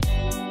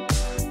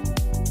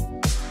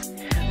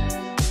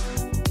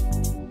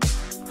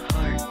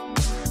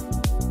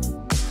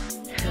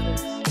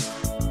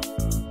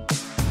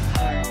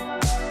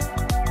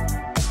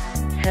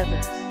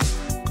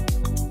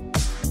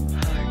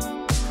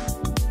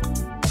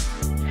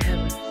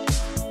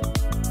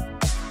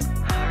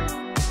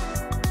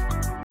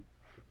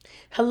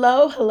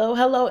Hello, hello,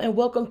 hello, and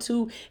welcome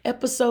to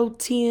episode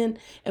 10.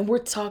 And we're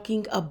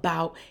talking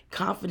about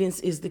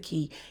confidence is the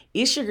key.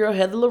 It's your girl,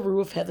 Heather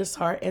LaRue of Heather's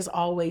Heart, as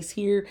always,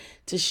 here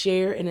to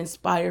share and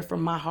inspire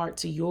from my heart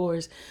to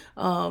yours.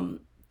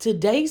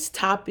 Today's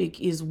topic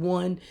is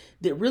one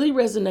that really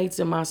resonates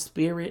in my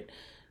spirit.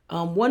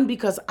 One,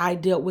 because I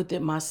dealt with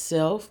it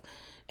myself,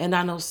 and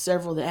I know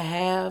several that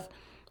have.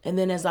 And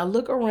then as I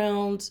look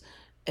around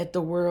at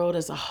the world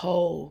as a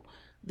whole,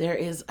 there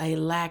is a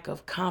lack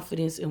of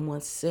confidence in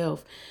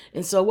oneself.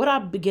 And so, what I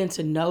began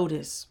to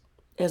notice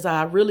as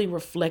I really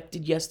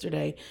reflected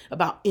yesterday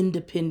about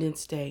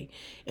Independence Day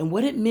and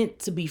what it meant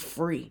to be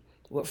free,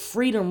 what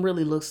freedom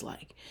really looks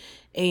like.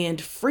 And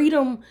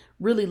freedom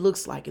really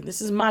looks like, and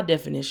this is my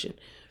definition,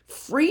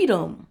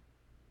 freedom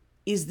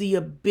is the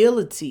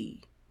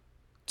ability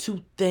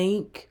to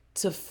think,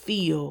 to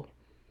feel,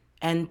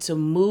 and to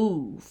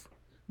move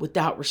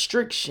without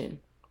restriction.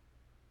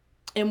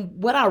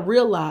 And what I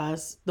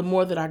realize the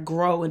more that I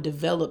grow and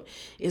develop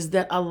is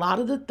that a lot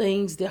of the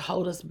things that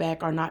hold us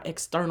back are not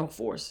external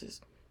forces.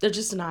 They're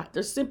just not.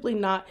 They're simply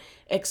not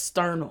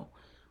external.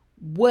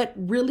 What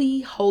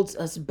really holds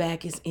us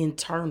back is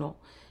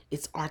internal.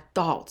 It's our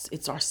thoughts,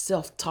 it's our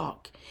self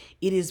talk.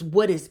 It is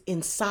what is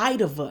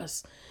inside of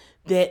us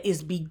that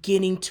is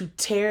beginning to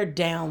tear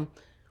down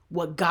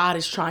what God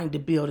is trying to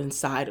build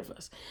inside of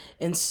us.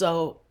 And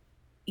so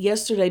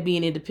yesterday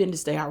being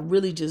Independence Day, I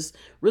really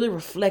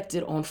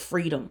reflected on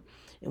freedom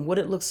and what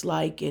it looks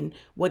like and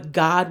what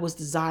God was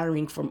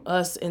desiring from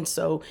us. And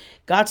so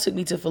God took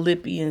me to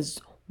Philippians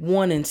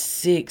 1 and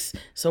 6.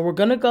 So we're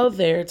going to go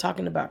there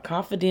talking about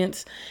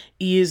confidence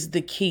is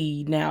the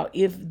key. Now,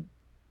 if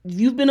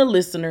you've been a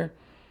listener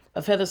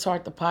of Heather's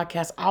Heart, the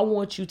podcast, I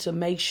want you to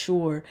make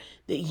sure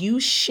that you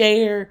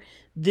share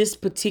this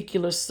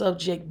particular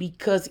subject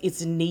because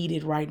it's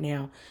needed right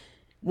now.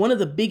 One of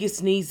the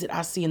biggest needs that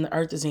I see in the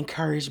earth is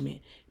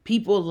encouragement.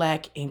 People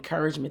lack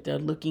encouragement. They're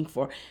looking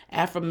for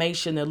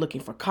affirmation. They're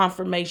looking for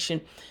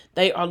confirmation.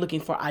 They are looking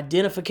for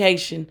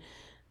identification.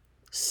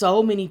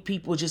 So many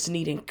people just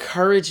need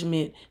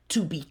encouragement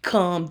to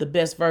become the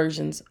best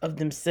versions of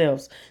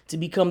themselves, to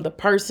become the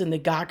person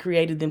that God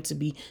created them to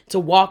be, to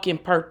walk in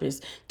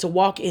purpose, to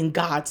walk in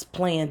God's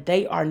plan.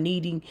 They are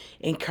needing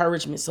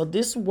encouragement. So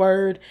this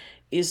word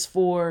is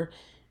for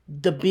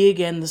the big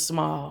and the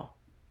small.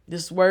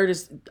 This word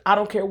is, I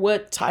don't care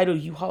what title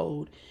you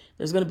hold,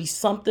 there's going to be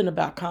something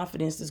about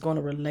confidence that's going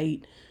to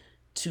relate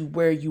to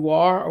where you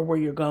are or where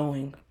you're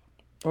going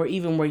or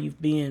even where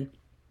you've been.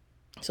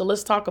 So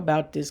let's talk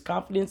about this.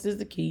 Confidence is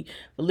the key.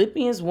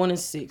 Philippians 1 and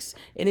 6.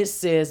 And it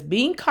says,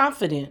 being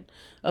confident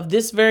of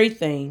this very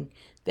thing,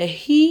 that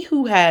he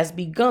who has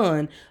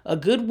begun a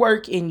good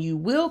work in you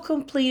will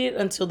complete it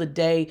until the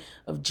day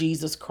of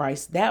Jesus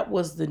Christ. That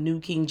was the New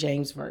King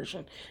James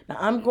Version. Now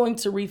I'm going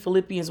to read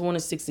Philippians 1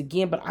 and 6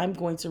 again, but I'm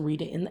going to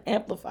read it in the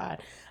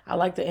Amplified. I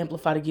like the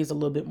Amplified. It gives a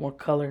little bit more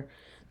color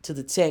to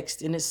the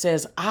text, and it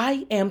says,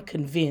 I am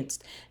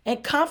convinced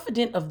and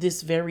confident of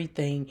this very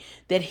thing,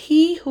 that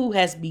he who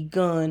has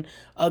begun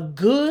a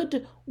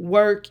good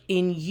work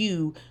in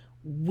you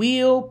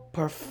will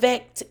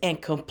perfect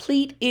and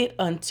complete it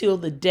until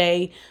the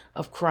day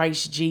of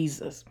Christ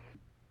Jesus.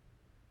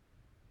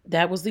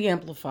 That was the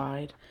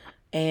Amplified.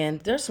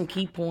 And there's some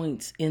key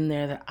points in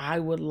there that I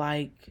would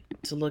like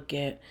to look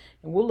at.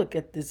 And we'll look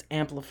at this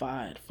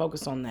Amplified,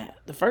 focus on that.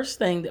 The first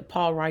thing that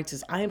Paul writes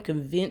is, I am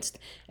convinced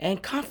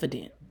and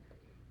confident.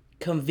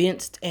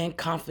 Convinced and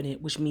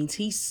confident, which means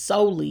he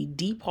solely,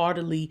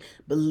 deep-heartedly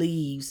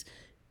believes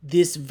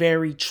this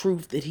very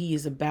truth that he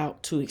is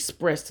about to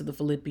express to the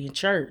Philippian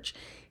church.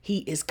 He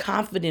is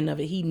confident of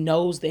it. He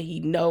knows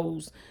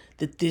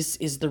that this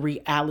is the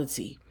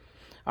reality.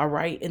 All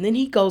right. And then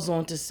he goes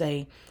on to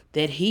say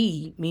that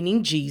he,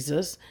 meaning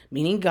Jesus,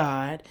 meaning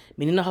God,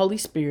 meaning the Holy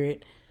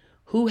Spirit,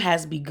 who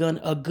has begun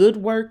a good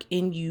work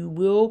in you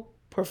will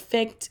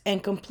perfect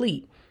and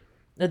complete.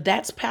 Now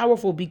that's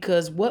powerful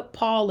because what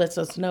Paul lets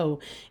us know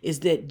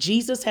is that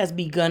Jesus has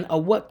begun a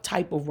what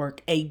type of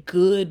work? A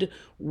good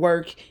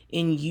work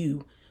in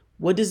you.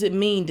 What does it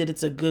mean that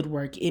it's a good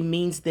work? It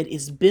means that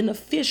it's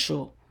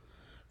beneficial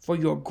for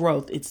your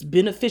growth. It's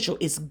beneficial.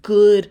 It's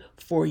good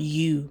for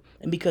you.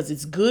 And because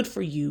it's good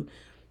for you,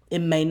 it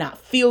may not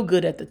feel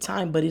good at the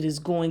time, but it is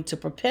going to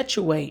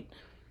perpetuate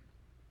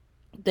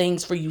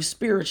things for you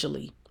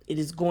spiritually. It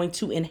is going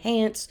to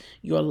enhance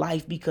your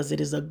life because it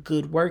is a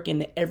good work.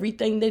 And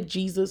everything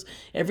that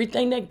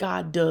everything that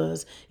God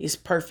does is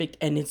perfect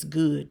and it's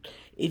good.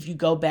 If you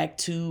go back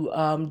to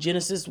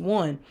Genesis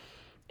 1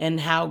 and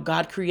how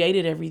God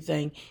created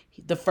everything,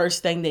 the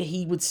first thing that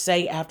he would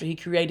say after he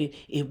created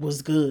it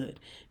was good,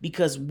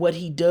 because what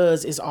he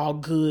does is all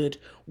good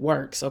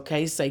works.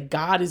 Okay, say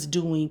God is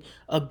doing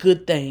a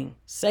good thing.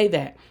 Say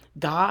that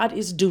God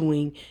is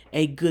doing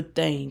a good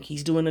thing.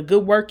 He's doing a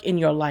good work in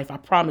your life, I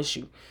promise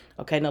you.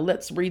 Okay, now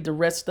let's read the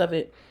rest of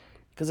it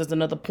because there's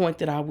another point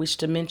that I wish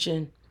to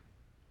mention.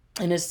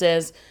 And it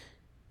says,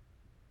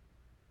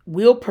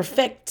 will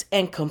perfect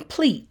and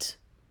complete.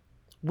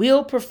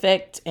 Will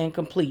perfect and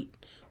complete.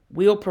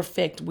 will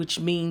perfect, which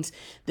means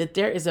that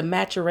there is a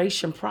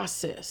maturation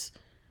process,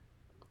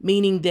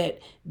 meaning that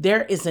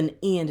there is an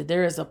end,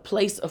 there is a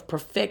place of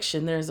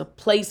perfection, there is a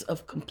place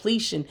of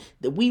completion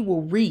that we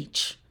will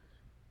reach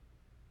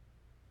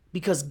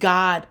because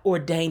God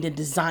ordained and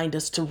designed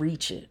us to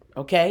reach it,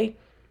 okay?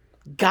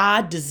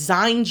 God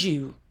designed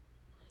you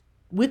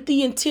with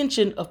the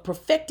intention of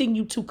perfecting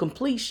you to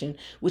completion,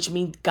 which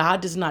means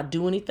God does not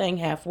do anything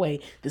halfway.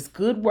 This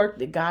good work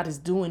that God is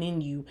doing in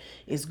you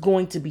is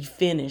going to be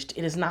finished.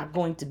 It is not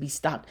going to be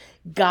stopped.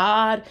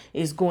 God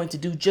is going to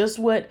do just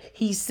what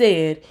he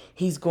said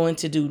he's going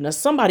to do. Now,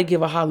 somebody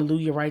give a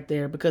hallelujah right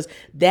there, because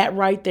that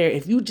right there,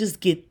 if you just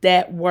get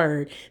that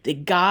word,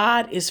 that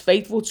God is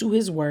faithful to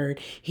his word,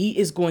 he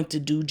is going to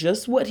do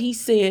just what he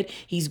said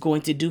he's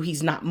going to do.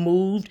 He's not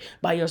moved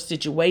by your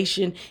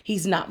situation.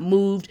 He's not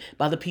moved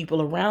by the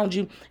people around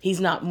you. He's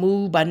not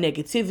moved by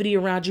negativity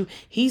around you.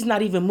 He's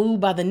not even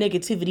moved by the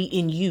negativity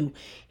in you.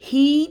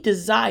 He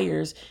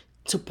desires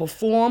to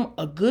perform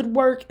a good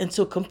work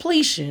until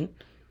completion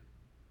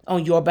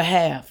on your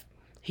behalf.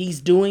 He's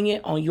doing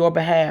it on your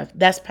behalf.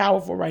 That's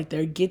powerful right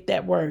there. Get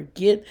that word.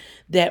 Get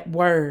that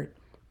word.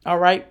 All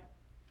right.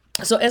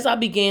 So as I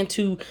began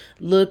to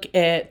look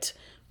at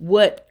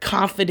what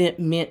confident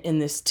meant in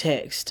this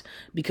text,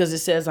 because it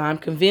says I'm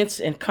convinced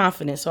and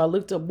confident. So I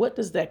looked up, what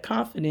does that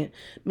confident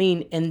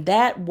mean? And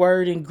that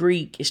word in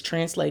Greek is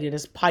translated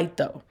as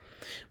peitho,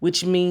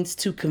 which means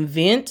to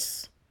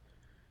convince,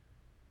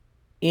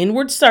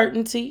 inward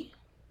certainty,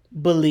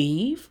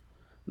 believe,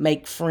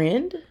 make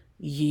friend,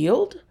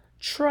 yield,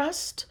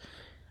 trust,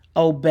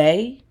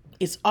 obey.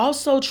 It's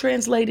also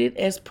translated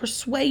as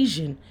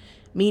persuasion,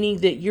 meaning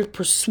that you're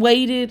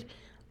persuaded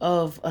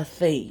of a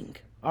thing.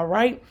 All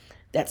right.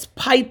 That's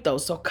peitho.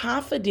 So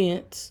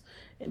confidence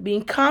and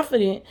being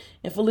confident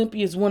in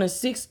Philippians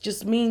 1:6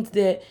 just means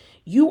that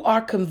you are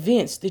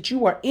convinced, that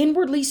you are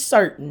inwardly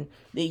certain,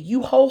 that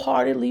you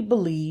wholeheartedly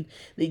believe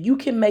that you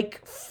can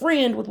make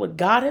friend with what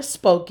God has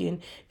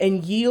spoken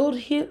and yield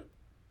his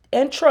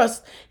and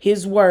trust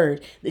his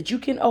word, that you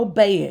can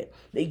obey it,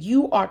 that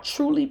you are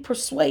truly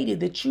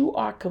persuaded, that you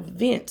are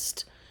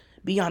convinced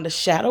beyond a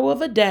shadow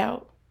of a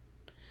doubt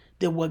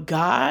that what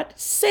God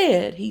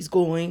said he's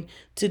going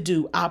to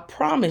do. I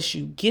promise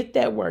you, get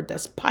that word.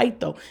 That's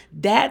peitho.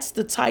 That's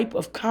the type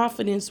of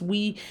confidence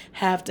we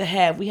have to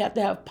have. We have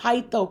to have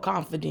peitho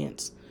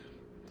confidence.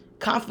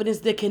 Confidence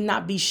that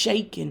cannot be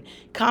shaken.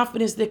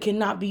 Confidence that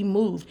cannot be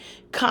moved.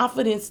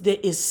 Confidence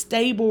that is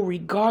stable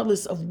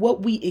regardless of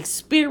what we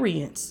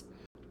experience.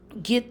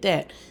 Get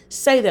that.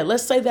 Say that.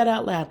 Let's say that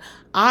out loud.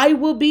 I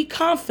will be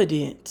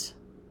confident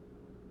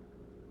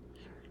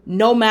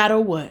no matter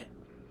what.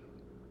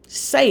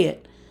 Say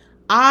it.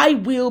 I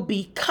will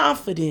be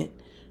confident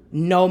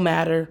no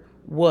matter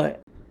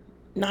what.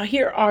 Now,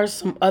 here are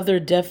some other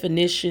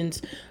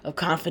definitions of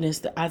confidence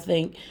that I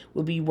think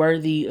will be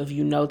worthy of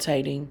you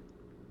notating.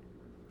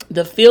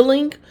 The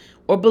feeling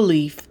or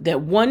belief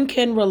that one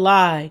can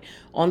rely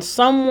on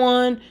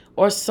someone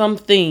or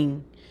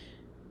something.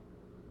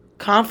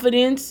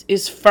 Confidence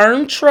is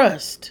firm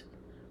trust,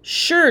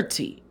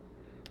 surety,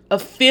 a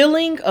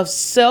feeling of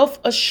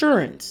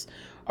self-assurance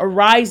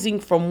arising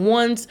from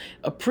one's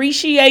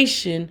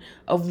appreciation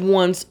of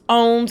one's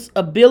own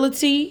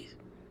ability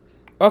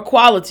or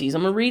qualities.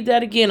 I'm going to read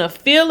that again. A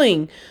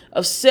feeling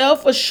of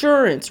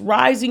self-assurance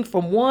rising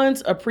from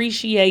one's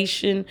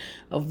appreciation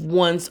of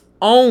one's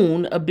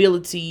own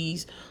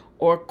abilities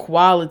or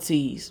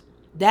qualities.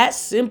 That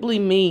simply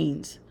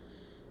means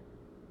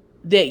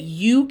that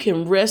you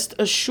can rest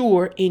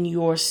assured in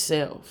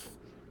yourself.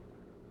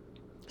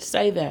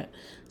 Say that.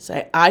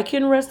 Say, I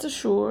can rest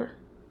assured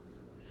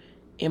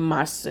in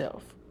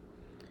myself.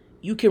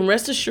 You can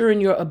rest assured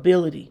in your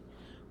ability.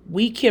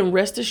 We can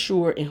rest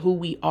assured in who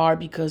we are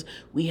because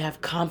we have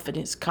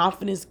confidence.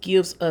 Confidence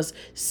gives us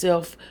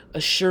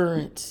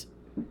self-assurance.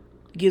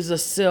 Gives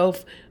us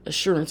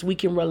self-assurance. We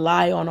can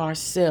rely on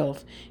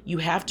ourselves. You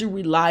have to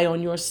rely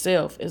on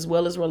yourself as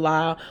well as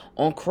rely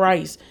on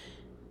Christ.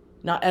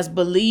 Now, as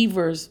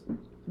believers,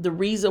 the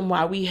reason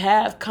why we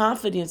have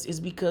confidence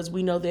is because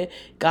we know that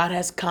God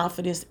has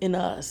confidence in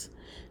us.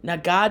 Now,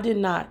 God did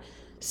not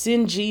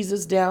send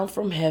Jesus down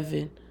from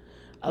heaven,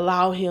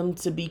 allow him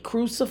to be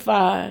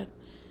crucified,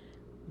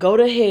 go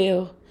to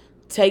hell,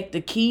 take the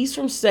keys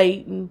from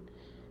Satan,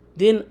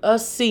 then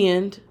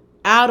ascend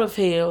out of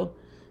hell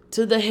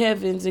to the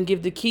heavens and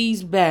give the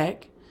keys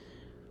back.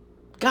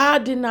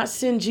 God did not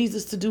send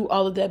Jesus to do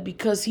all of that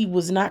because he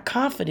was not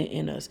confident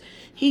in us.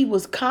 He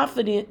was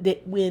confident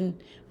that when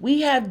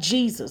we have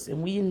Jesus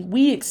and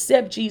we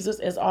accept Jesus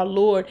as our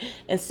Lord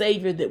and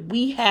Savior, that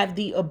we have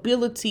the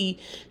ability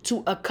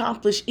to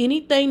accomplish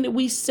anything that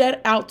we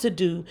set out to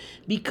do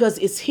because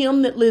it's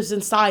him that lives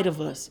inside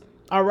of us.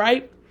 All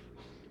right?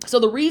 So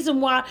the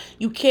reason why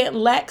you can't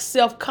lack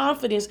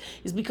self-confidence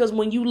is because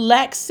when you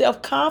lack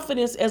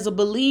self-confidence as a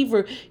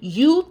believer,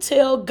 you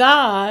tell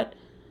God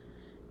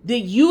that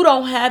you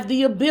don't have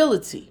the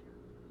ability.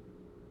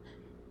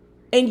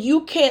 And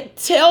you can't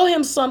tell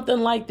him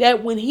something like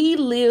that when he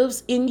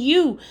lives in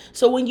you.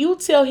 So when you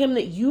tell him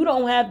that you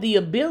don't have the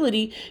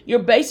ability, you're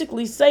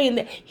basically saying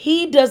that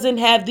he doesn't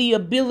have the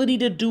ability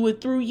to do it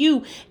through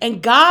you.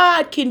 And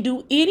God can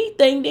do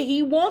anything that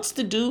he wants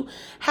to do,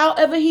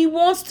 however he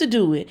wants to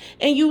do it,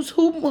 and use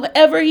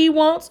whomever he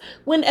wants,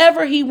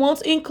 whenever he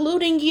wants,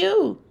 including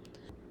you.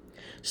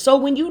 So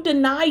when you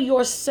deny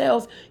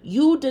yourself,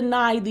 you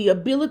deny the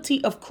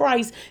ability of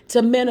Christ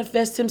to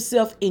manifest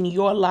himself in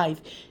your life.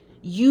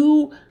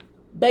 You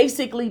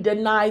basically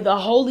deny the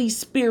Holy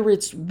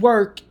Spirit's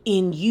work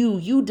in you.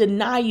 You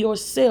deny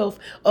yourself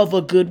of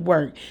a good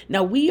work.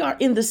 Now we are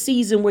in the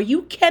season where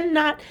you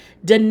cannot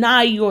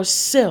deny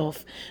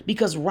yourself,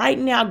 because right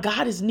now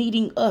God is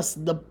needing us,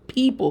 the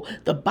people,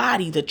 the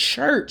body, the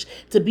church,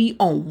 to be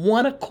on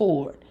one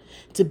accord,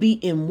 to be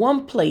in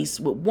one place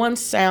with one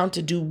sound,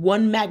 to do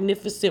one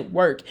magnificent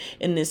work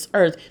in this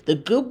earth. The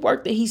good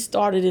work that he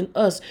started in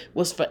us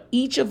was for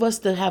each of us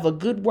to have a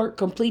good work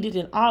completed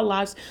in our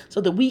lives, so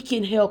that we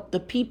can help the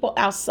people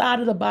outside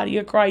of the body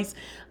of Christ,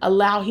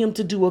 allow him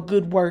to do a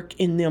good work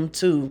in them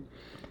too.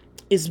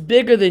 It's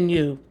bigger than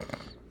you.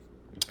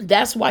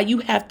 That's why you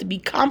have to be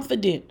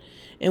confident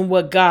in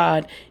what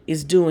God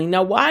is doing.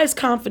 Now, why is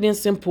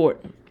confidence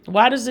important?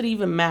 Why does it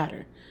even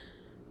matter?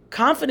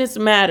 Confidence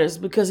matters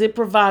because it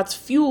provides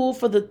fuel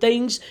for the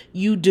things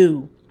you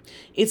do.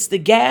 It's the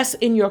gas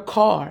in your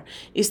car.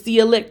 It's the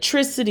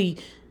electricity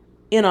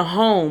in a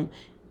home.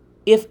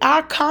 If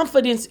our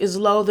confidence is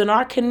low, then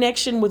our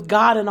connection with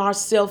God and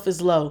ourself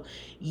is low.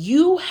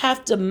 You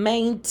have to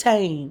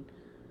maintain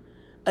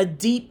a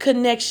deep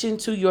connection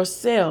to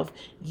yourself.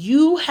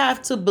 You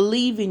have to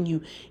believe in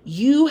you.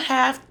 You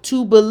have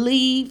to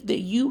believe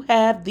that you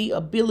have the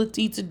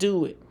ability to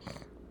do it.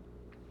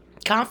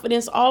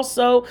 Confidence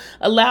also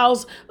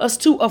allows us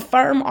to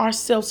affirm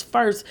ourselves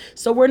first.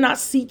 So we're not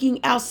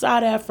seeking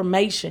outside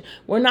affirmation.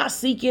 We're not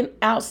seeking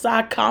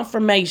outside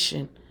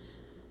confirmation.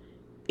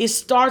 It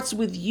starts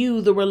with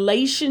you. The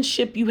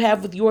relationship you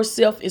have with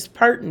yourself is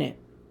pertinent.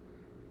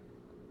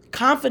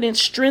 Confidence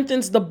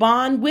strengthens the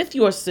bond with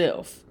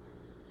yourself.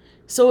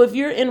 So if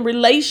you're in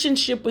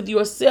relationship with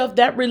yourself,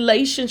 that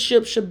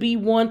relationship should be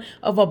one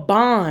of a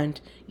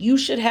bond. You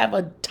should have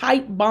a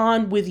tight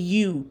bond with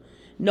you.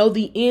 Know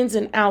the ins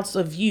and outs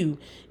of you.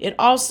 It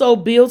also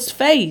builds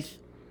faith.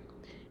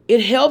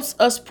 It helps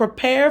us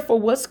prepare for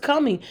what's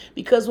coming,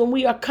 because when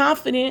we are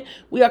confident,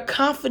 we are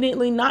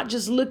confidently not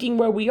just looking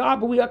where we are,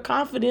 but we are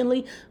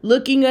confidently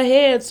looking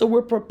ahead. So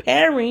we're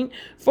preparing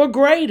for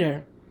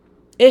greater.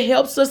 It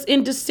helps us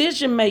in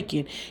decision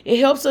making. It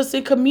helps us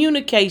in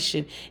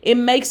communication. It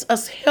makes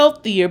us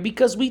healthier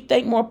because we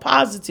think more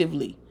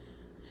positively.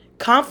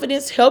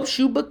 Confidence helps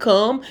you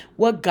become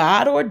what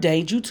God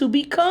ordained you to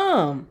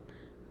become.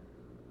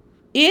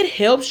 It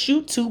helps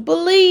you to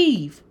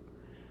believe.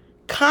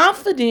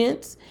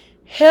 Confidence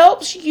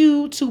helps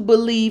you to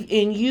believe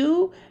in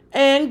you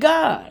and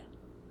God.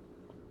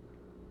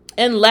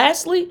 And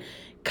lastly,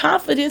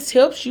 confidence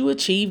helps you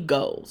achieve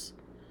goals.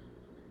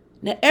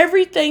 Now,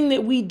 everything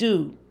that we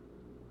do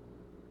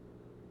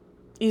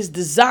is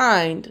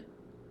designed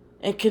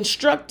and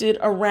constructed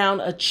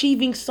around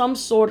achieving some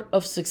sort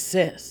of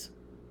success.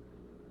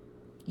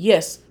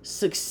 Yes,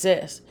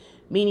 success.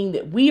 Meaning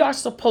that we are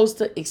supposed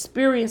to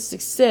experience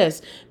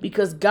success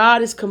because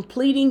God is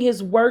completing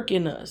his work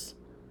in us.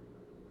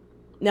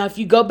 Now, if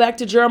you go back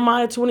to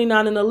Jeremiah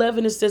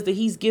 29:11, it says that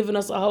he's given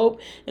us a hope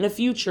and a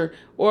future,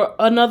 or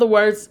in other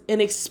words,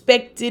 an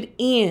expected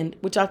end,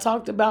 which I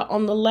talked about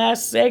on the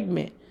last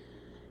segment.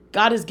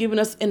 God has given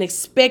us an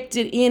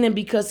expected end, and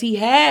because he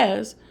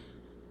has,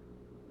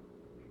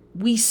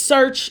 we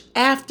search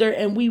after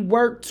and we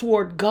work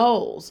toward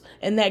goals.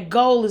 And that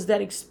goal is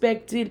that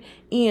expected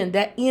end,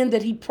 that end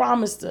that he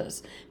promised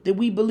us, that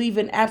we believe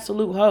in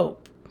absolute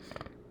hope.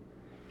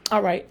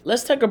 All right,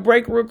 let's take a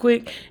break real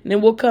quick, and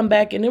then we'll come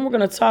back, and then we're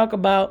going to talk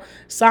about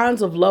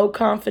signs of low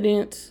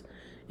confidence.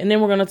 And then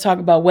we're going to talk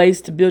about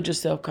ways to build your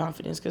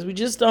self-confidence, because we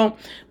just don't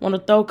want to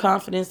throw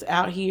confidence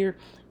out here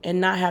and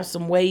not have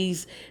some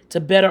ways to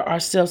better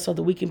ourselves so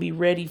that we can be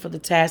ready for the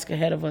task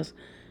ahead of us.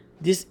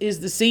 This is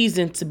the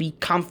season to be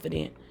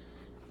confident.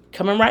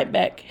 Coming right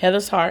back,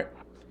 Heather's Heart.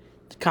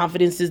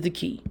 Confidence is the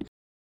key.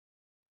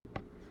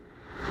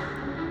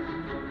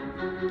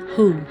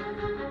 Who?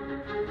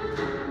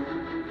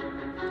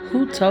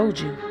 Who told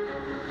you?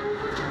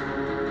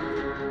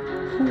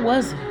 Who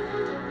was it?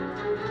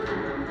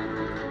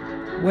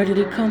 Where did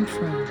it come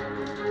from?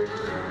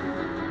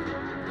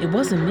 It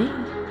wasn't me.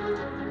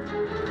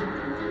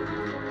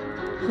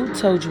 Who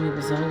told you it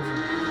was over?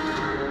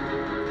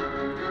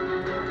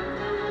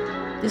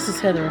 This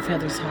is Heather of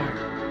Heather's Heart,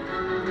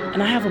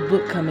 and I have a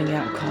book coming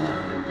out called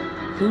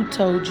Who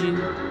Told You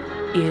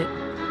It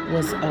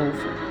Was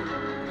Over?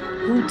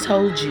 Who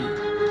told you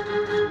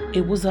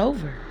it was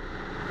over?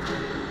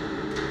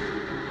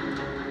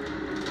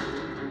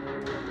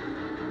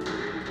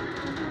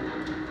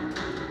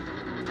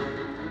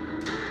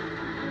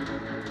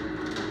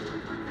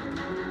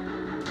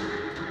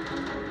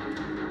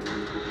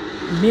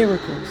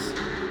 Miracles,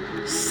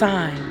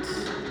 signs,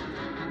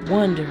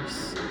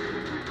 wonders,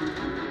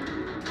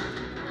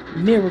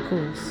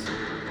 miracles,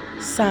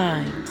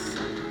 signs,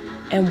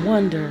 and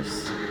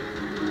wonders.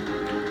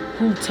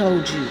 Who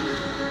told you?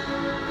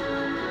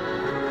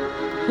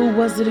 Who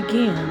was it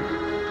again?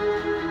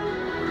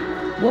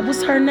 What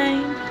was her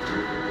name?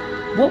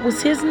 What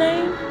was his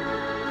name?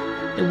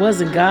 It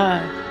wasn't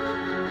God.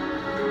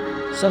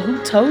 So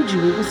who told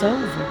you it was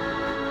over?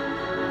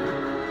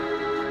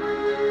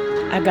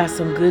 I got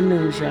some good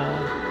news,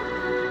 y'all.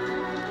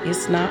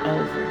 It's not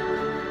over.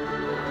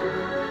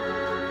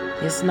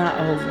 It's not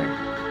over.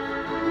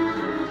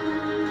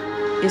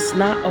 It's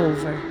not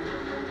over.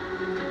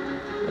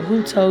 But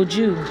who told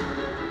you?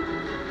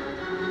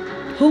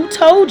 Who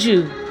told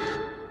you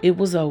it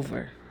was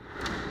over?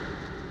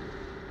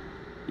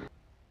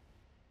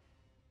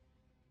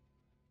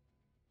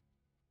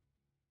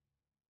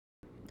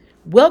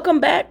 Welcome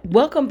back,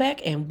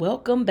 and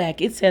welcome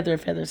back. It's Heather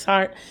of Heather's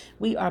Heart.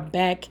 We are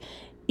back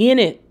in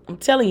it. I'm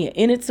telling you,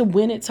 in it to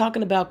win it,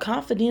 talking about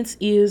confidence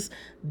is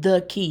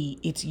the key.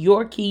 It's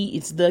your key.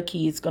 It's the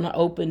key. It's going to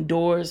open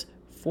doors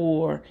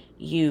for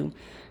you.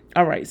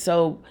 All right.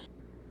 So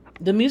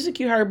the music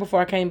you heard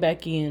before I came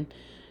back in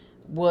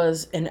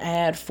was an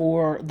ad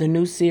for the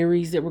new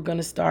series that we're going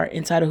to start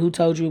entitled Who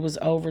Told You It Was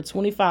Over.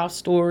 25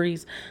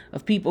 stories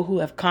of people who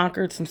have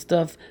conquered some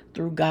stuff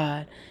through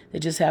God. They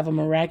just have a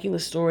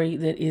miraculous story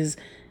that is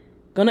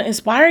going to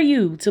inspire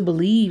you to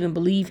believe and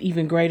believe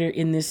even greater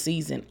in this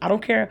season. I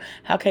don't care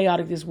how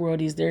chaotic this world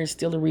is, there is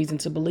still a reason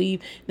to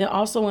believe. Then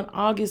also in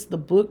August, the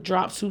book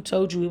drops Who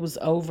Told You It Was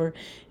Over,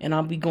 and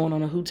I'll be going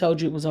on a Who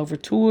Told You It Was Over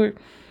tour,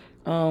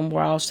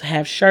 where I'll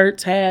have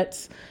shirts,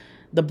 hats,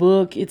 the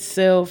book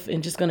itself,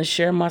 and just going to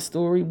share my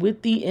story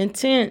with the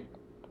intent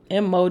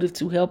and motive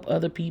to help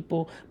other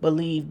people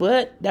believe.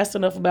 But that's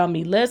enough about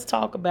me. Let's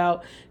talk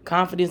about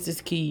confidence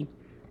is key.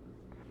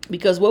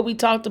 Because what we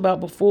talked about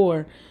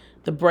before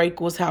the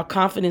break was how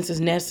confidence is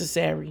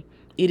necessary.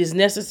 It is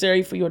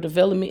necessary for your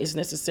development. It's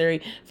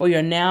necessary for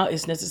your now.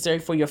 It's necessary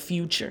for your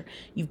future.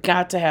 You've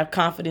got to have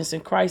confidence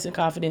in Christ and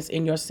confidence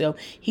in yourself.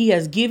 He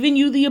has given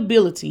you the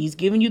ability. He's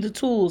given you the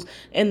tools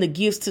and the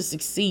gifts to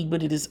succeed.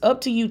 But it is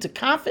up to you to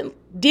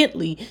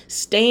confidently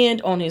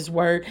stand on his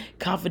word,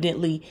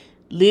 confidently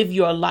live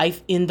your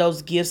life in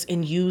those gifts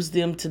and use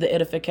them to the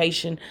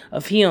edification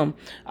of him.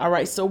 All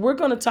right. So we're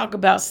going to talk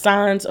about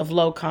signs of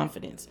low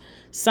confidence,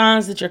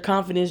 signs that your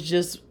confidence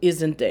just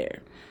isn't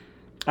there.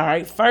 All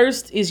right.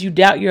 First is you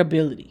doubt your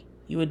ability.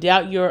 You would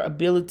doubt your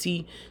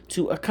ability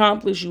to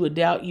accomplish. You would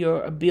doubt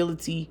your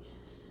ability.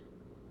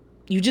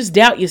 You just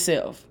doubt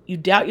yourself. You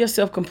doubt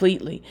yourself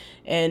completely.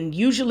 And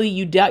usually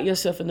you doubt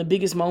yourself in the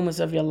biggest moments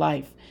of your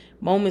life,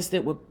 moments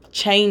that will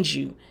change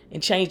you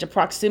and change the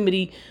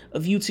proximity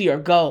of you to your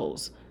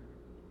goals.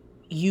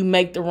 You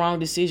make the wrong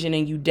decision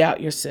and you doubt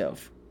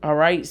yourself. All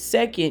right.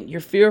 Second,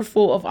 you're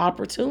fearful of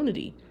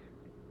opportunity.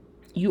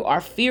 You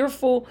are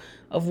fearful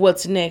of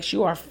what's next.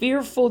 You are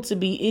fearful to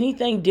be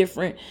anything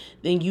different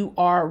than you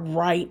are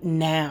right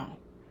now.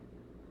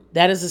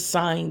 That is a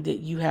sign that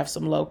you have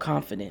some low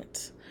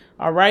confidence.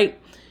 All right.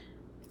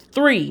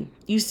 3,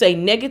 you say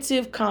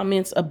negative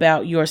comments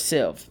about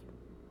yourself.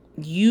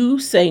 You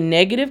say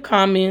negative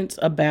comments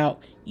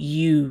about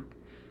you.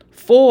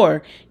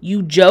 4,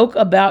 you joke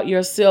about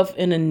yourself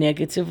in a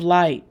negative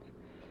light.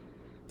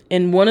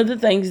 And one of the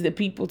things that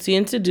people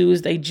tend to do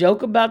is they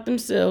joke about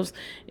themselves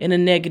in a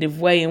negative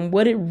way. And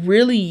what it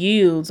really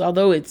yields,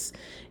 although it's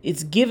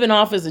given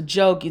off as a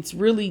joke, it's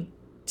really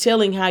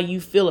telling how you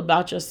feel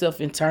about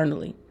yourself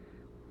internally.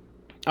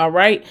 All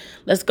right,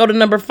 let's go to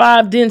number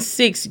 5, then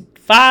 6.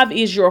 5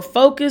 is your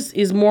focus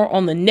is more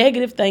on the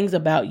negative things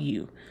about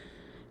you.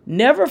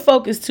 Never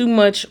focus too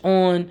much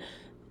on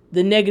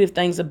the negative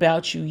things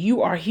about you.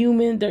 You are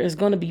human. There is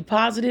going to be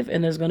positive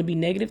and there's going to be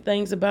negative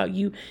things about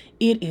you.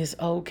 It is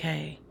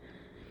okay.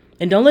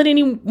 And don't let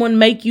anyone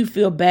make you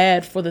feel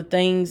bad for the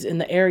things in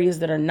the areas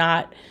that are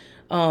not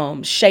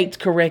shaped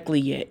correctly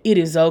yet. It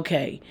is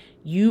okay.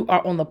 You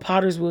are on the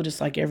potter's wheel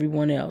just like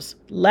everyone else.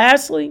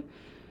 Lastly,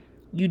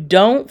 you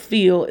don't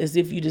feel as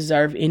if you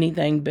deserve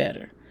anything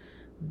better.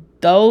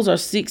 Those are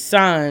 6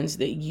 signs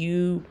that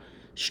you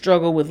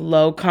struggle with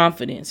low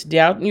confidence.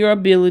 Doubting your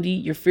ability,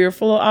 you're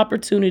fearful of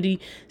opportunity,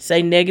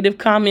 say negative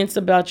comments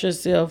about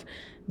yourself,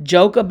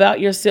 joke about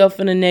yourself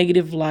in a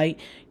negative light.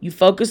 You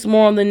focus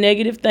more on the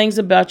negative things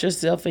about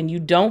yourself and you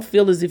don't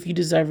feel as if you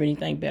deserve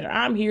anything better.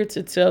 I'm here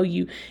to tell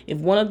you if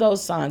one of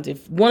those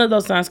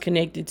signs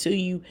connected to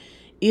you,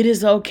 it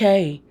is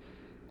okay.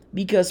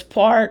 Because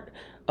part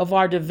of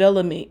our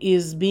development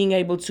is being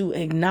able to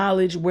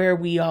acknowledge where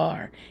we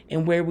are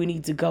and where we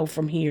need to go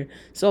from here.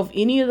 So if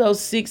any of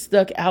those 6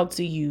 stuck out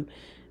to you,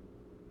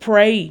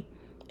 pray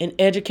and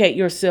educate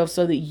yourself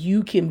so that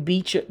you can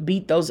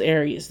beat those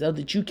areas, so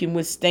that you can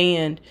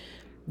withstand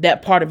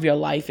that part of your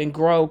life and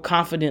grow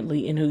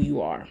confidently in who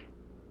you are.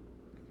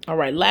 All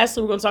right.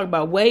 Lastly, we're going to talk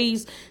about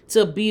ways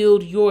to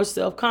build your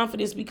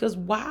self-confidence, because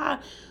why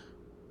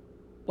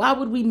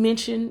would we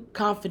mention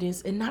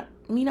confidence and not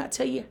me not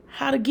tell you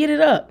how to get it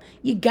up.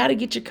 You got to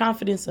get your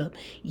confidence up.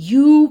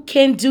 You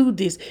can do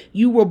this.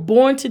 You were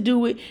born to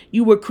do it.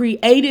 You were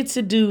created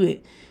to do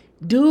it.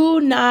 Do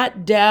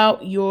not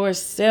doubt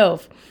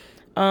yourself.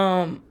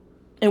 And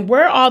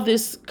where all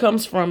this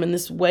comes from and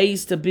this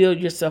ways to build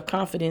your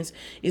self-confidence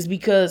is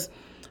because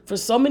for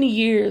so many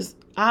years,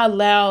 I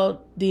allowed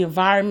the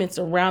environments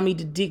around me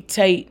to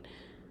dictate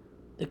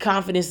the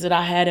confidence that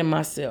I had in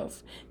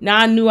myself. Now,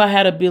 I knew I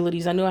had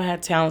abilities. I knew I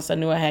had talents. I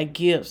knew I had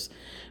gifts.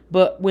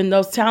 But when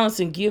those talents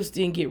and gifts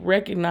didn't get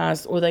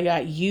recognized or they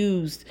got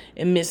used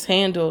and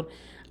mishandled,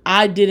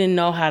 I didn't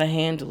know how to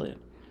handle it.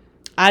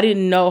 I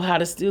didn't know how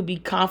to still be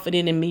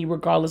confident in me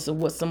regardless of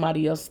what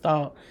somebody else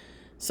thought.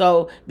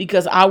 So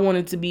because I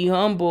wanted to be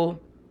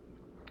humble,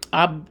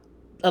 I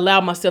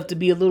allowed myself to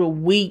be a little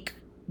weak.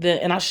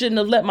 And I shouldn't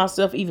have let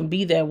myself even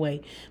be that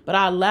way. But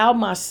I allowed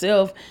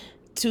myself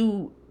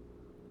to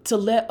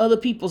let other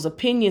people's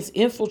opinions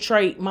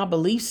infiltrate my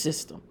belief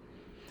system.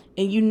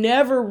 And you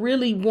never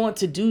really want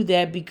to do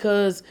that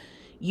because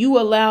you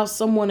allow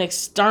someone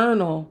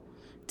external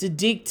to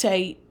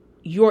dictate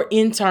your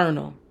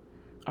internal.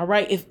 All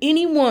right. If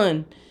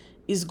anyone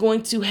is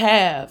going to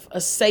have a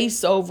say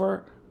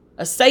so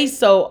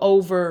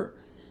over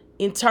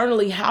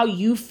internally how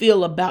you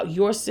feel about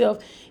yourself,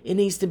 it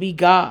needs to be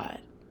God.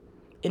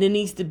 And it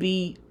needs to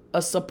be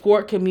a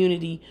support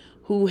community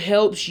who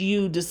helps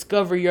you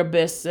discover your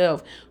best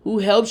self, who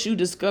helps you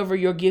discover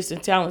your gifts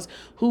and talents,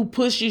 who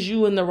pushes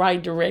you in the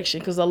right direction.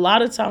 Because a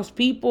lot of times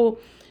people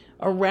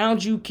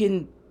around you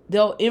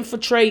they'll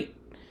infiltrate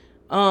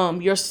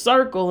your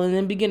circle and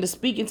then begin to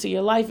speak into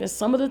your life. And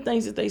some of the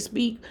things that they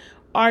speak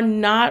are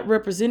not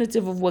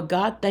representative of what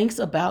God thinks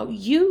about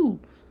you.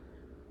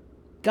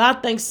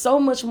 God thinks so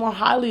much more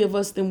highly of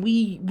us than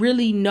we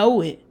really know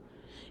it.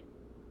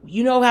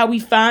 You know how we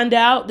find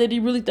out that he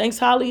really thinks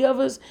highly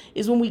of us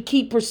is when we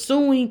keep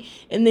pursuing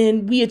and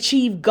then we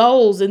achieve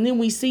goals and then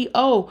we see,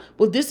 oh,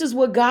 well, this is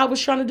what God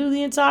was trying to do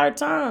the entire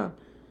time.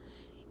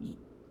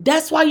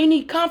 That's why you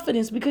need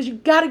confidence, because you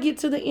got to get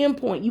to the end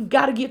point. You've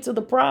got to get to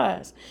the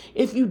prize.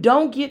 If you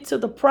don't get to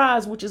the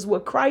prize, which is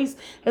what Christ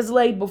has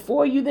laid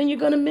before you, then you're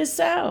going to miss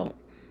out.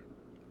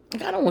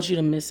 I don't want you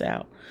to miss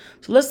out.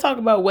 So let's talk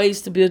about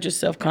ways to build your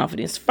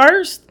self-confidence.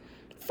 First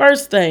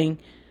thing,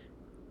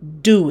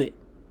 do it.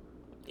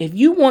 If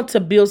you want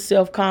to build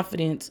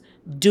self-confidence,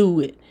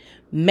 do it.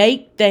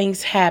 Make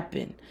things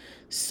happen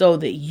so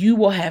that you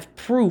will have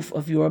proof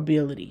of your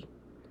ability.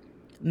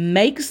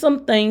 Make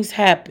some things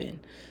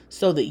happen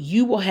so that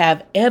you will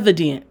have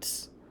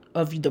evidence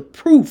of the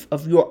proof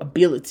of your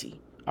ability.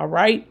 All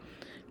right?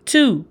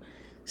 2,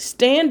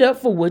 stand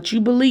up for what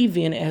you believe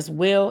in as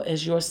well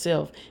as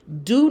yourself.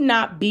 Do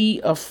not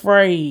be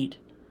afraid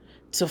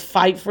to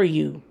fight for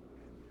you.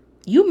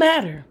 You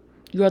matter.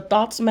 Your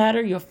thoughts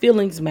matter. Your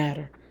feelings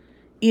matter.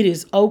 It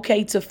is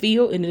okay to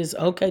feel, and it is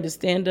okay to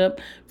stand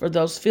up for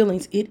those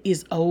feelings. It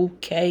is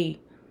okay.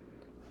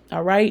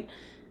 All right.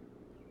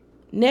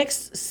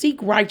 Next,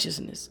 seek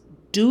righteousness.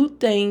 Do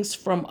things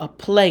from a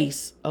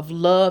place of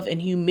love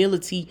and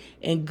humility,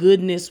 and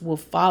goodness will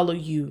follow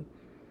you.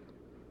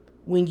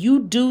 When you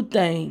do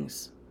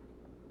things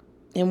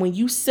and when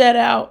you set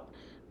out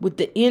with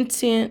the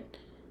intent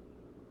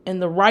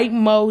and the right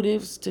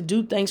motives to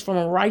do things from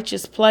a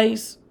righteous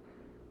place,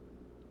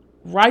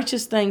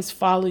 righteous things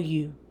follow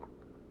you.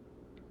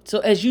 So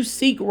as you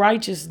seek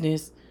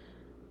righteousness,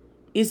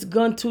 it's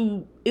going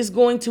to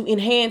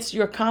enhance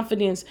your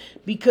confidence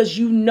because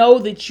you know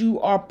that you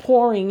are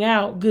pouring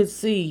out good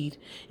seed.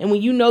 And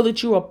when you know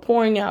that you are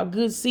pouring out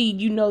good seed,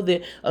 you know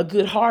that a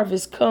good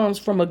harvest comes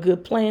from a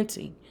good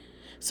planting.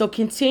 So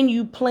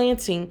continue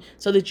planting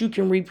so that you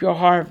can reap your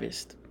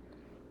harvest.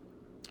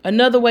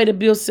 Another way to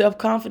build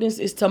self-confidence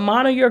is to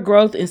monitor your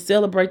growth and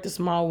celebrate the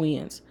small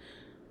wins.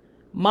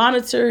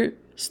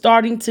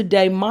 Starting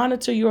today,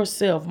 monitor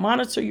yourself,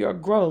 monitor your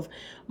growth,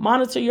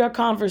 monitor your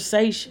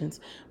conversations,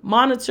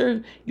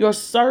 monitor your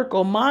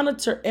circle,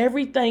 monitor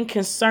everything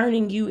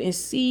concerning you and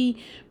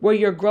see where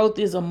your growth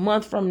is a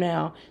month from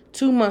now,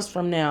 2 months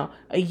from now,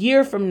 a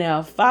year from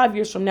now, 5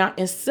 years from now,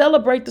 and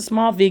celebrate the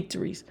small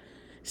victories.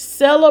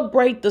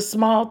 Celebrate the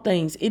small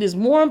things. It is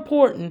more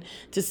important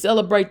to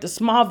celebrate the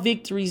small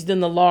victories than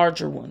the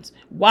larger ones.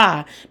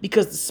 Why?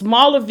 Because the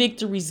smaller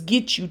victories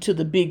get you to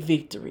the big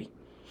victory.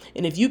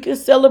 And if you can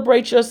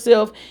celebrate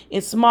yourself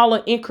in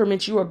smaller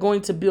increments, you are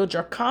going to build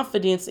your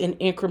confidence in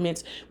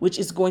increments, which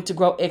is going to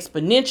grow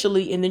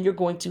exponentially. And then you're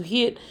going to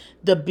hit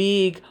the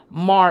big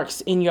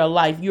marks in your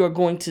life. You are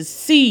going to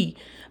see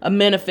a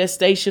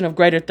manifestation of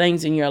greater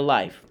things in your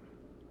life.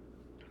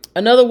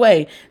 Another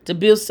way to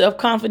build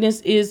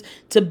self-confidence is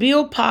to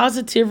build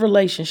positive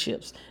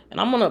relationships.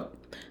 And I'm going to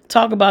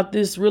talk about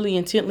this really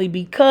intently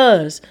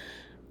because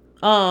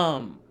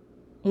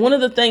one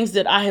of the things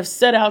that I have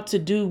set out to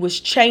do was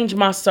change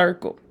my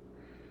circle,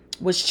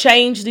 was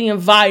change the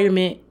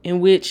environment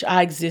in which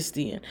I exist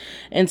in.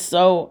 And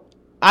so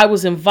I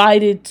was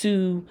invited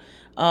to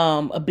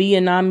a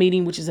BNI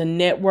meeting, which is a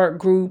network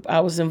group. I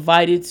was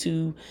invited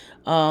to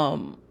a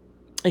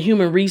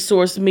human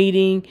resource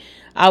meeting.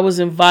 I was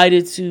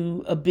invited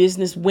to a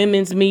business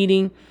women's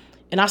meeting,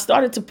 and I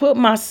started to put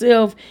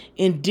myself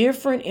in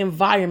different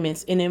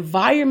environments,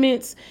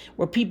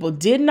 where people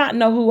did not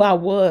know who I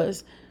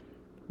was.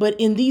 But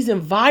in these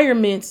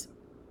environments,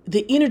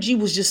 the energy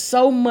was just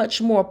so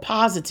much more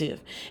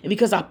positive. And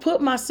because I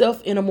put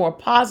myself in a more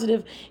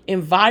positive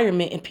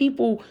environment, and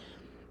people,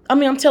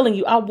 I'm telling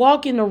you, I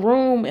walk in the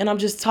room and I'm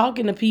just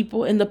talking to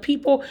people, and the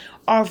people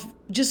are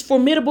just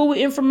formidable with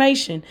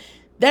information.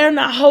 They're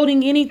not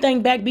holding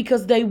anything back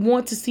because they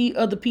want to see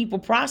other people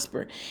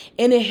prosper.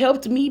 And it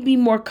helped me be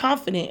more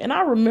confident. And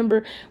I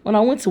remember when I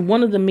went to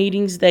one of the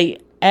meetings, they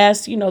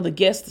asked, the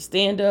guests to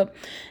stand up.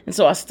 And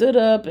so I stood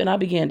up and I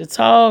began to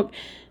talk.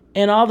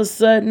 And all of a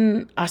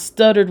sudden, I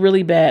stuttered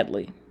really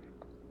badly.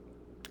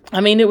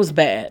 It was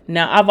bad.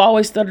 Now, I've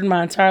always stuttered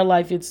my entire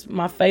life. It's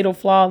my fatal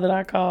flaw that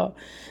I call.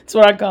 It's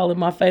what I call it,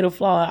 my fatal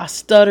flaw. I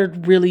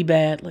stuttered really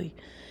badly.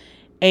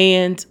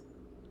 And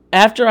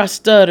after I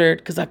stuttered,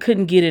 because I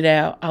couldn't get it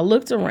out, I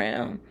looked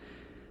around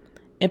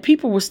and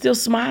people were still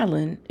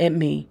smiling at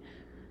me.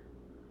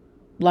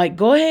 Like,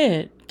 go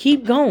ahead,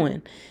 keep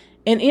going.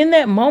 And in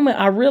that moment,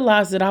 I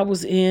realized that I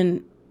was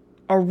in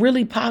a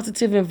really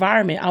positive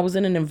environment. I was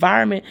in an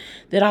environment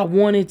that I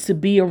wanted to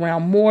be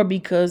around more,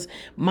 because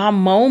my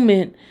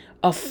moment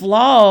of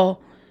flaw,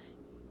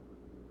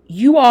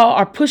 you all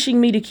are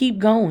pushing me to keep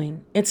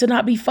going and to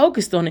not be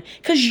focused on it,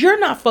 because you're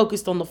not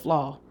focused on the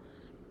flaw.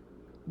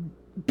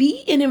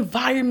 Be in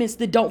environments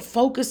that don't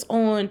focus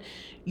on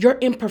your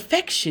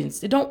imperfections.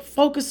 They don't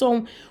focus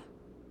on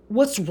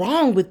what's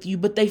wrong with you,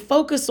 but they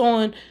focus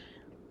on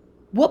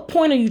what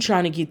point are you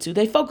trying to get to.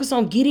 They focus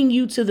on getting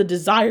you to the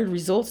desired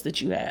results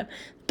that you have.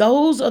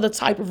 Those are the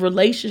type of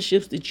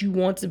relationships that you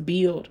want to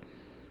build.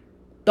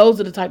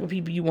 Those are the type of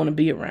people you want to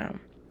be around.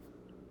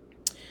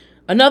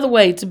 Another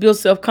way to build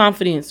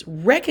self-confidence: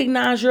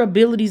 recognize your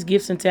abilities,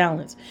 gifts, and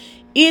talents.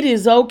 It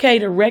is okay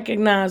to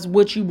recognize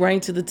what you bring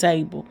to the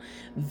table.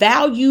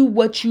 Value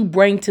what you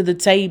bring to the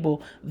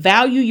table.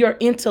 Value your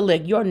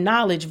intellect, your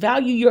knowledge,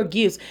 value your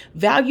gifts,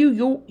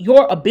 value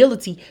your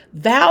ability,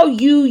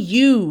 value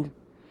you.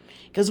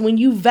 Because when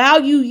you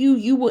value you,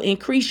 you will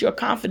increase your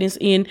confidence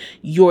in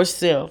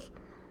yourself.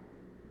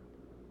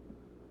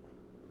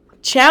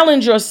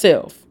 Challenge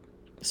yourself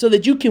so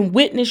that you can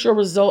witness your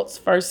results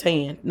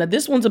firsthand. Now,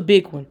 this one's a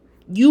big one.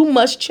 You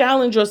must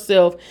challenge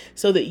yourself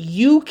so that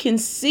you can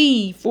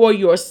see for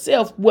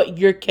yourself what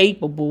you're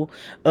capable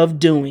of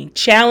doing.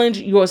 Challenge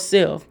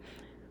yourself.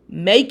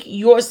 Make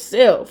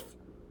yourself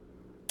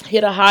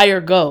hit a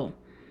higher goal.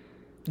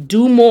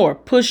 Do more.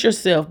 Push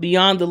yourself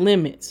beyond the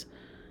limits.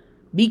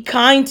 Be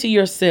kind to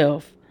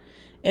yourself.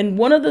 And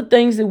one of the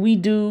things that we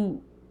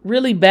do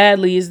really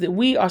badly is that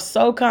we are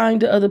so kind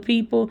to other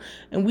people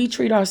and we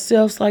treat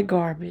ourselves like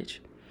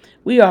garbage.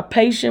 We are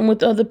patient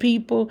with other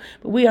people,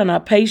 but we are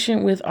not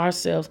patient with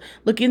ourselves.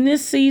 Look, in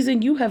this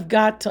season, you have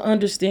got to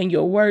understand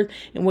your worth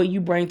and what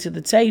you bring to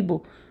the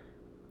table.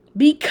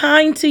 Be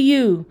kind to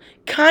you.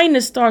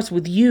 Kindness starts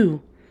with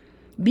you.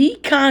 Be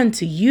kind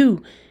to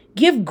you.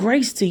 Give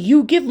grace to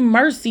you. Give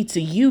mercy to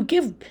you.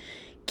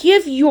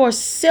 Give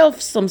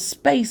yourself some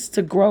space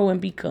to grow and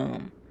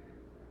become.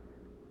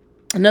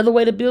 Another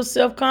way to build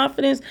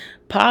self-confidence: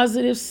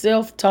 positive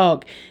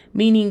self-talk.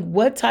 Meaning,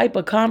 what type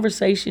of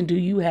conversation do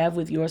you have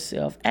with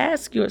yourself?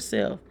 Ask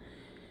yourself,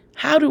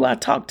 how do I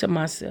talk to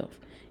myself?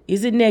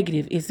 Is it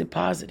negative? Is it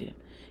positive?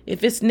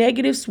 If it's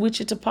negative, switch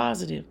it to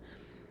positive.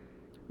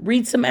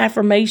 Read some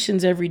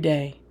affirmations every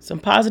day, some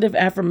positive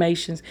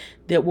affirmations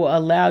that will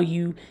allow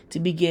you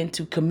to begin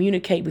to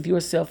communicate with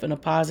yourself in a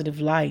positive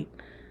light.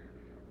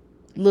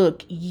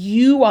 Look,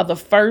 you are the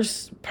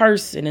first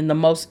person and the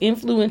most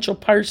influential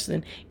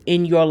person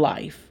in your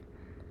life.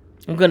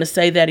 I'm going to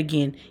say that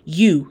again.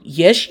 You,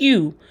 yes,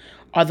 you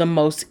are the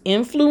most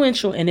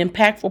influential and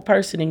impactful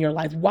person in your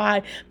life.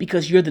 Why?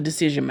 Because you're the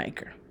decision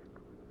maker.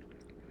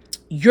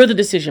 You're the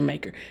decision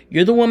maker.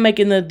 You're the one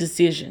making the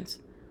decisions.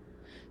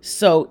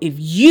 So if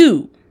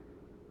you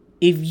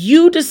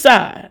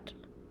decide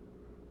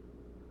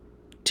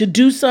to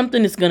do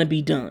something, it's going to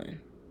be done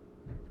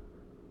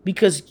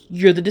because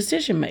you're the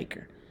decision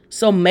maker.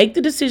 So make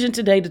the decision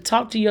today to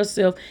talk to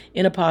yourself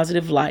in a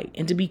positive light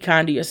and to be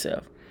kind to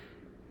yourself.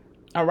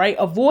 All right.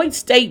 Avoid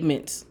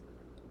statements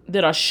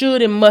that are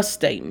should and must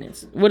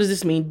statements. What does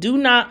this mean? Do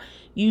not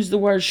use the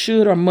word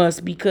should or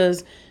must,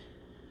 because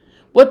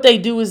what they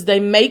do is they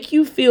make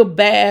you feel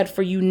bad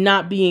for you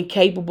not being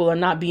capable or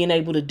not being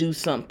able to do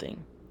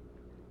something.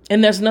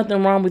 And there's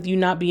nothing wrong with you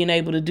not being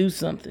able to do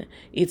something.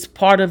 It's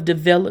part of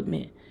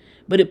development.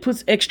 But it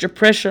puts extra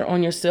pressure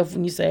on yourself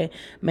when you say,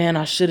 man,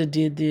 I should have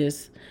did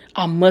this.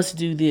 I must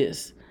do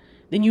this.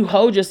 Then you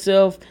hold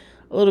yourself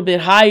a little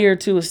bit higher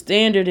to a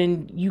standard,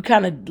 and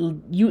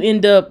you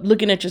end up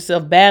looking at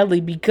yourself badly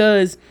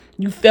because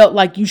you felt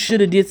like you should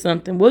have did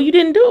something. Well, you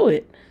didn't do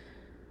it.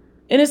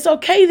 And it's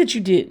okay that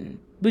you didn't,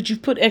 but you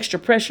put extra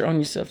pressure on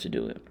yourself to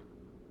do it.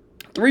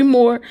 3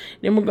 more,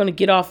 then we're going to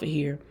get off of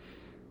here.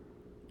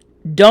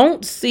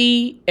 Don't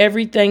see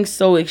everything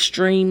so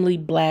extremely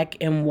black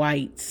and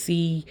white.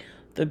 See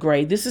the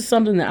gray. This is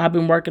something that I've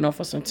been working on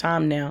for some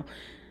time now.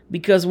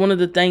 Because one of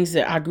the things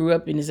that I grew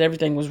up in is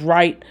everything was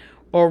right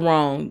or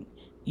wrong.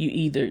 You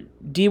either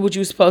did what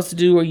you were supposed to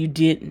do or you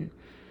didn't.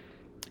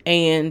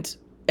 And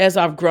as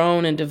I've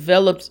grown and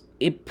developed,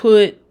 it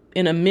put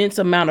an immense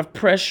amount of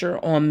pressure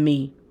on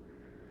me.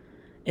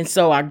 And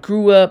so I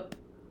grew up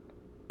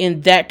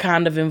in that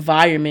kind of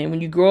environment. When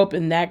you grow up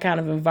in that kind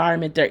of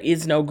environment, there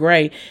is no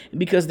gray. And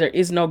because there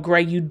is no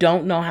gray, you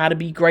don't know how to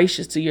be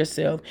gracious to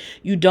yourself.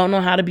 You don't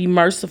know how to be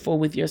merciful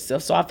with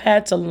yourself. So I've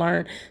had to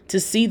learn to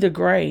see the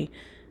gray,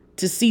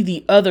 to see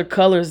the other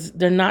colors.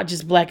 They're not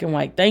just black and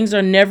white. Things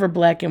are never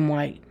black and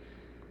white.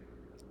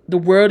 The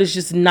world is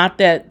just not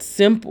that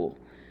simple.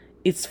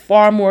 It's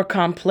far more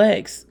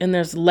complex, and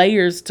there's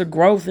layers to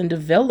growth and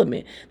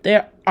development.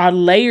 There are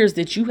layers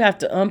that you have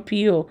to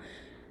unpeel,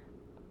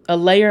 a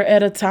layer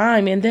at a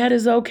time, and that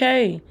is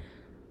okay.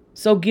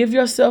 So give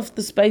yourself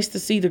the space to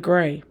see the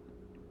gray.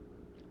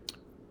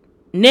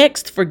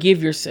 Next,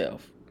 forgive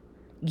yourself.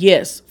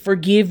 Yes,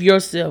 forgive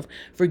yourself.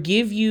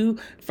 Forgive you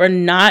for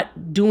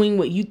not doing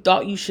what you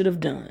thought you should have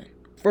done.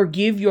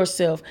 Forgive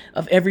yourself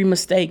of every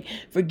mistake.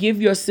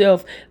 Forgive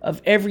yourself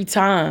of every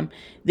time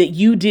that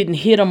you didn't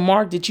hit a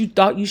mark that you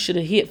thought you should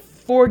have hit.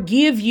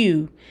 Forgive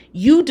you.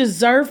 You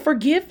deserve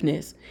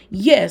forgiveness.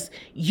 Yes,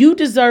 you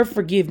deserve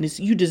forgiveness.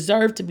 You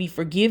deserve to be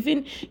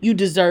forgiven. You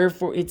deserve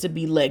for it to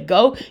be let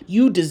go.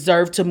 You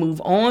deserve to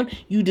move on.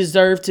 You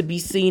deserve to be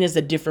seen as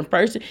a different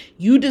person.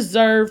 You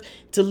deserve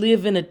to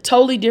live in a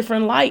totally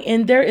different light.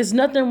 And there is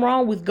nothing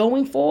wrong with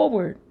going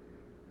forward.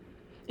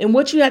 And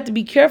what you have to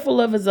be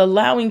careful of is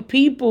allowing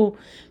people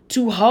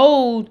to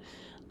hold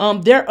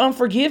their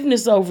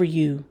unforgiveness over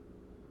you.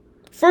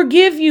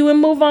 Forgive you and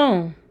move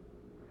on.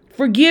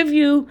 Forgive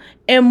you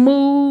and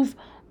move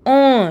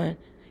on.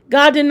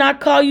 God did not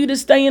call you to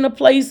stay in a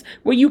place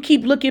where you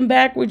keep looking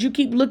backwards. You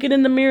keep looking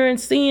in the mirror and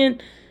seeing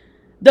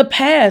the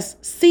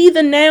past. See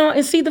the now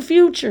and see the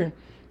future.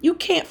 You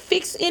can't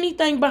fix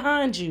anything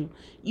behind you.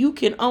 You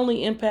can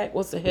only impact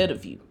what's ahead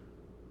of you.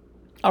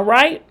 All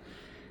right?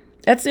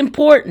 That's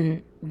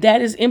important.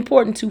 That is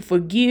important, to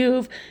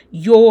forgive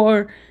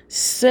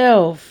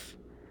yourself.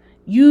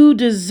 You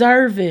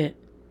deserve it.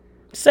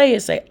 Say it.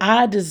 Say,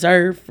 I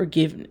deserve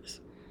forgiveness.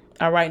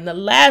 All right. And the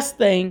last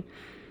thing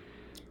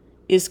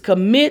is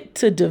commit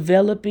to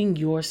developing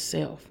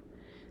yourself.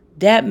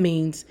 That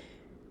means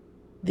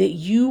that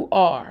you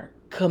are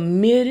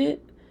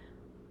committed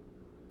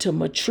to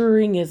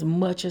maturing as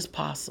much as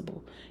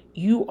possible.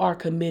 You are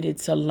committed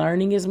to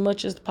learning as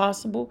much as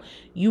possible.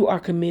 You are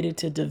committed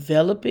to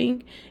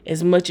developing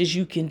as much as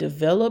you can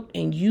develop,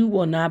 and you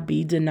will not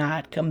be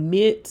denied.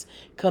 Commit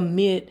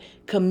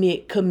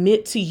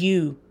to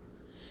you,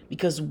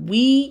 because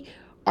we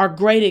are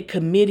great at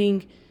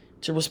committing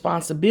to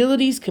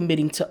responsibilities,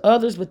 committing to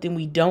others, but then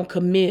we don't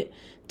commit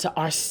to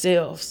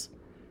ourselves.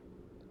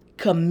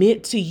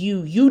 Commit to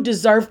you. You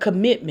deserve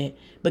commitment,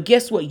 but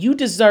guess what? You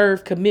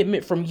deserve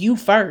commitment from you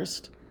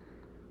first.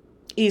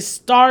 It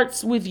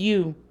starts with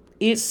you.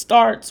 It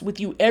starts with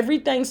you.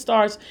 Everything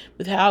starts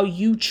with how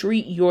you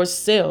treat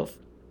yourself.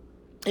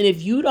 And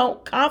if you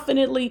don't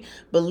confidently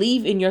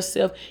believe in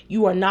yourself,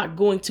 you are not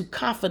going to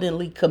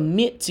confidently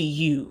commit to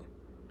you.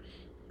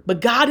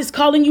 But God is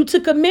calling you to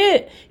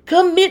commit.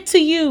 Commit to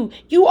you.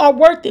 You are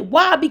worth it.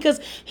 Why? Because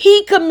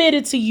He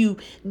committed to you.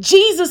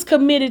 Jesus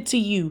committed to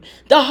you.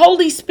 The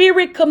Holy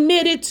Spirit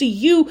committed to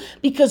you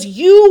because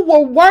you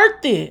were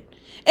worth it.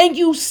 And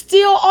you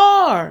still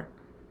are.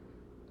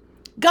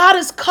 God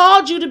has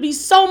called you to be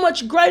so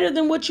much greater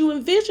than what you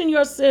envision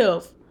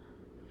yourself.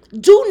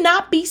 Do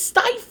not be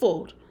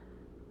stifled.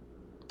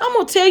 I'm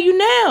going to tell you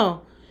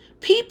now,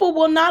 people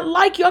will not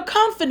like your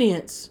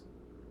confidence.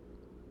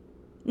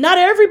 Not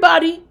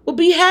everybody will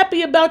be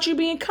happy about you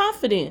being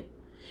confident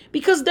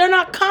because they're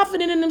not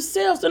confident in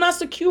themselves. They're not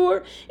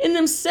secure in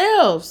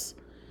themselves.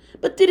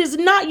 But it is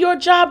not your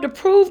job to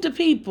prove to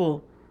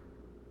people.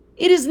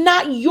 It is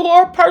not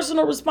your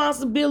personal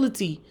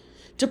responsibility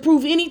to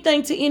prove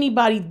anything to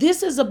anybody.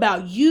 This is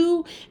about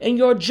you and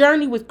your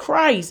journey with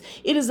Christ.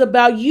 It is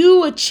about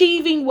you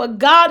achieving what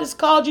God has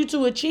called you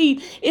to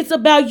achieve. It's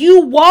about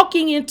you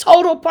walking in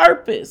total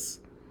purpose.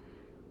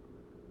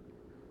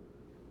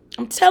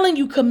 I'm telling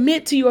you,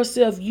 commit to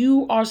yourself.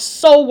 You are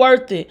so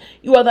worth it.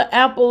 You are the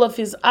apple of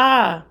His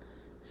eye.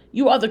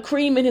 You are the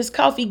cream in His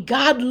coffee.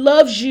 God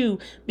loves you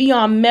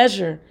beyond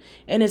measure.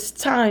 And it's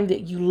time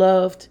that you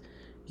loved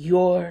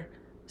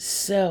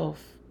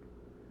yourself.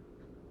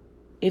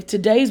 If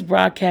today's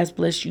broadcast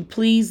blessed you,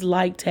 please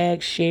like,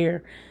 tag,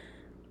 share.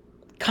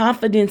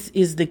 Confidence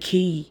is the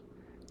key.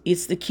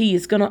 It's the key.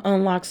 It's going to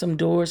unlock some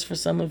doors for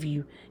some of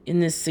you in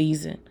this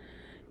season.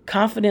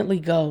 Confidently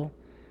go.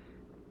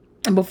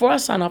 And before I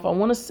sign off, I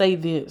want to say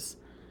this.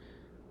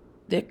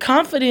 That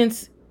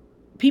confidence,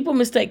 people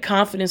mistake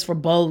confidence for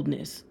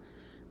boldness.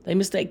 They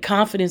mistake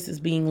confidence as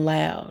being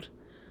loud.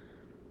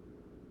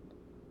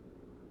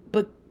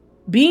 But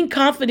being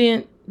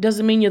confident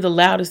doesn't mean you're the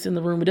loudest in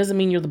the room. It doesn't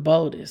mean you're the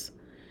boldest.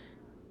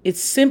 It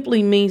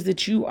simply means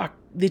that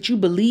you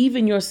believe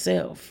in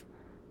yourself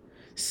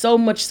so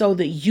much so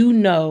that you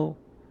know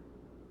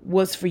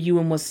what's for you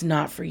and what's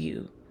not for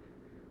you.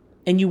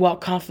 And you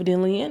walk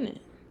confidently in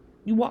it.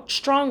 You walk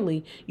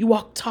strongly. You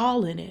walk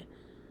tall in it.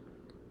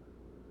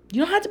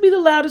 You don't have to be the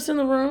loudest in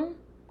the room.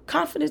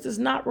 Confidence does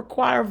not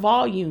require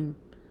volume.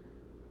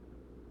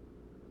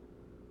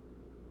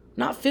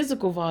 Not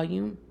physical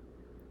volume.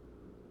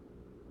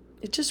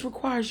 It just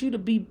requires you to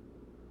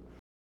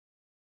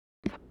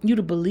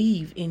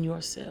believe in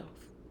yourself.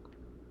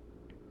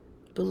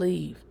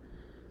 Believe.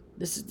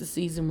 This is the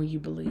season where you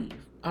believe.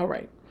 All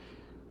right.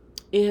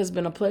 It has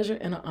been a pleasure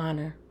and an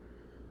honor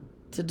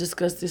to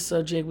discuss this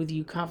subject with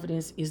you.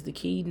 Confidence is the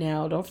key.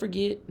 Now, don't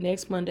forget,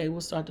 next Monday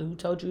we'll start the Who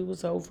Told You It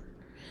Was Over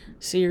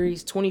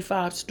series,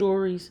 25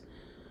 stories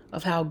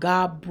of how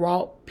God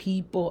brought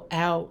people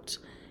out.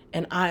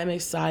 And I am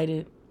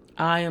excited.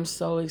 I am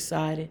so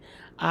excited.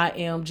 I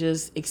am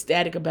just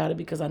ecstatic about it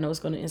because I know it's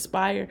going to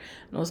inspire.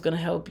 I know it's going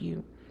to help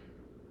you.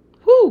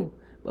 Whew.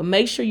 But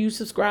make sure you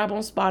subscribe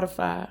on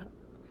Spotify.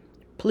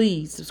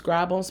 Please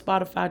subscribe on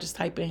Spotify. Just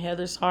type in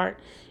Heather's Heart.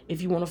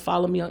 If you want to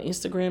follow me on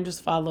Instagram,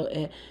 just follow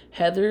at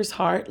Heather's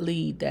Heart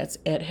Lead. That's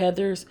at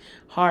Heather's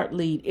Heart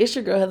Lead. It's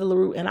your girl, Heather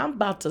LaRue, and I'm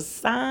about to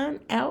sign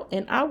out,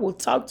 and I will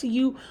talk to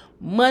you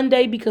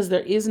Monday because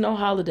there is no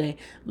holiday.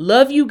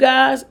 Love you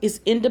guys.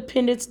 It's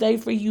Independence Day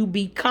for you.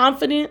 Be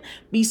confident.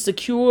 Be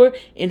secure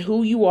in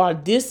who you are.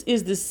 This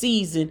is the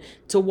season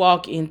to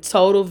walk in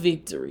total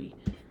victory.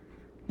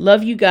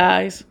 Love you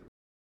guys.